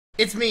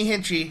It's me,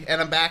 Hinchy, and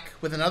I'm back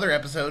with another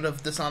episode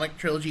of the Sonic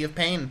Trilogy of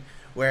Pain,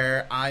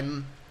 where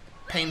I'm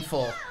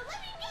painful,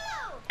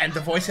 and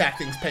the voice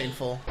acting's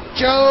painful.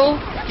 Joe,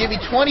 give me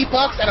 20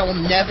 bucks and I will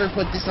never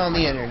put this on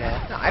the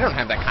internet. No, I don't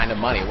have that kind of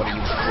money. What are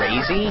you,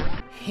 crazy?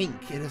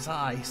 Hink, it is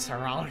I, Sir.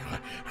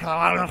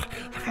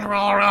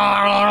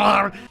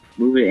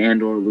 Move it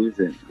and or lose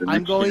it.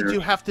 I'm going to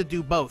have to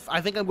do both.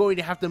 I think I'm going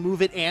to have to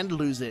move it and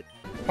lose it.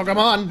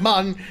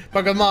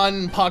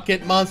 Pokemon,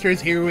 Pocket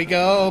Monsters, here we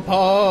go.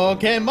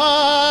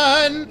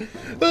 Pokemon,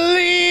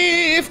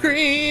 Leaf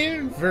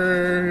Green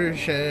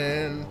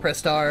version. Press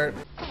start.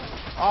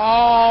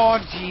 Oh,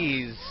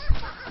 jeez.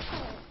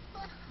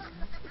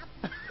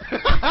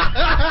 Look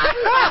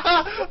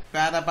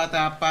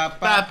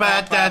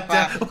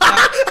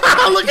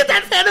at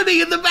that vanity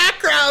in the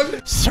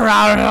background!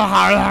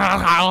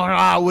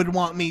 Would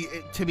want me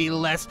to be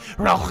less. Give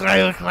me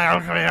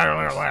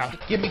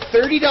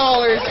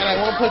 $30 and I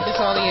won't put this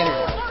on the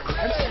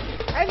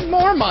internet. And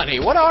more money.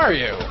 What are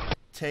you?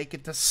 Take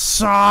it to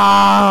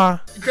Saw.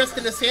 Dressed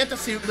in a Santa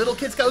suit, little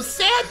kids go,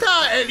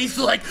 Santa! And he's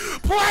like,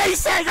 play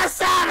Sega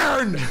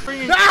Saturn!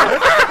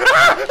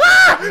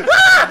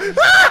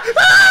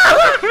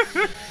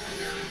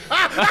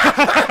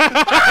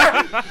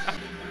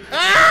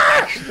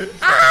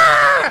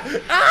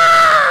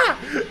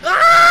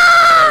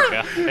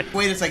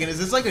 Wait a second, is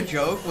this like a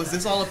joke? Was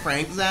this all a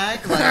prank,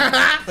 Zach?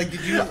 Like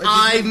did you?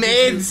 I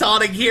made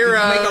Sonic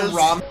Heroes. Make a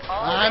ROM.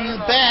 I'm the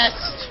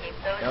best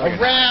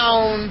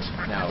around.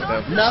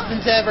 No,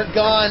 Nothing's ever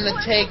gonna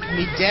take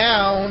me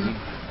down.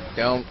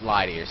 don't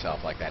lie to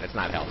yourself like that. It's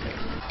not healthy.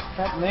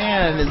 That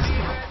man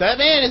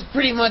is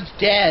pretty much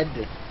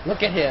dead.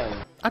 Look at him.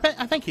 I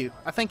thank you.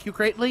 I thank you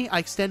greatly. I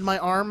extend my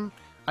arm.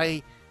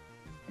 I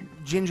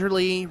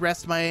gingerly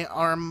rest my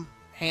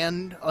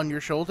hand on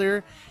your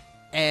shoulder,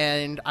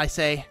 and I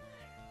say,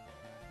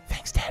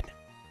 thanks, Ted.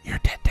 You're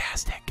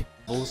deadtastic.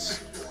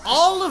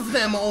 All of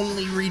them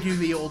only redo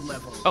the old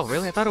levels. Oh,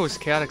 really? I thought it was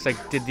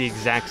Chaotix did the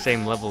exact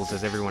same levels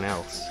as everyone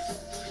else.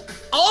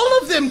 All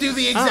of them do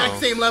the exact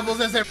same levels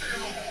as their...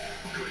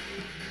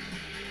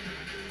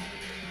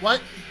 What?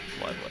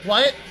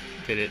 What?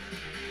 Did it?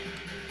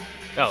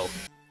 Oh.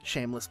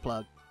 Shameless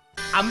plug.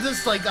 I'm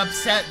just like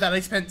upset that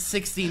I spent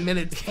 16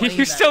 minutes playing You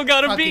that still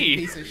got a fucking B.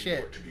 piece of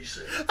shit.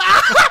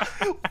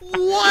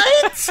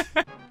 What?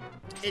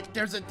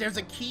 There's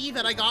a key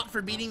that I got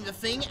for beating the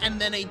thing, and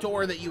then a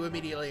door that you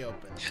immediately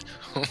open.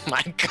 Oh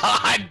my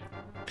god!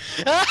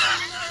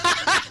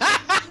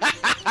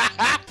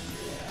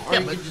 Yeah,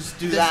 but just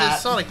do this that.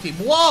 is Sonic Team.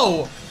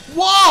 Whoa!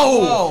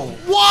 Whoa!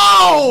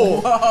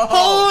 Whoa!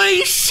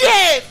 Holy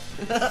shit!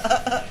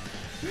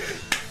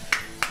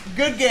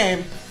 Good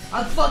game.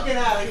 I'm fucking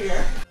out of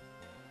here.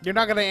 You're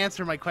not gonna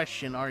answer my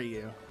question, are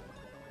you?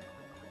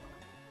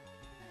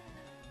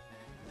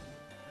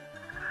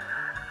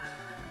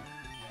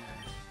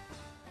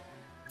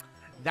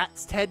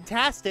 That's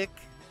Ted-tastic.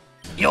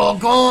 You're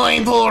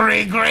going to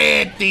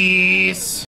regret this.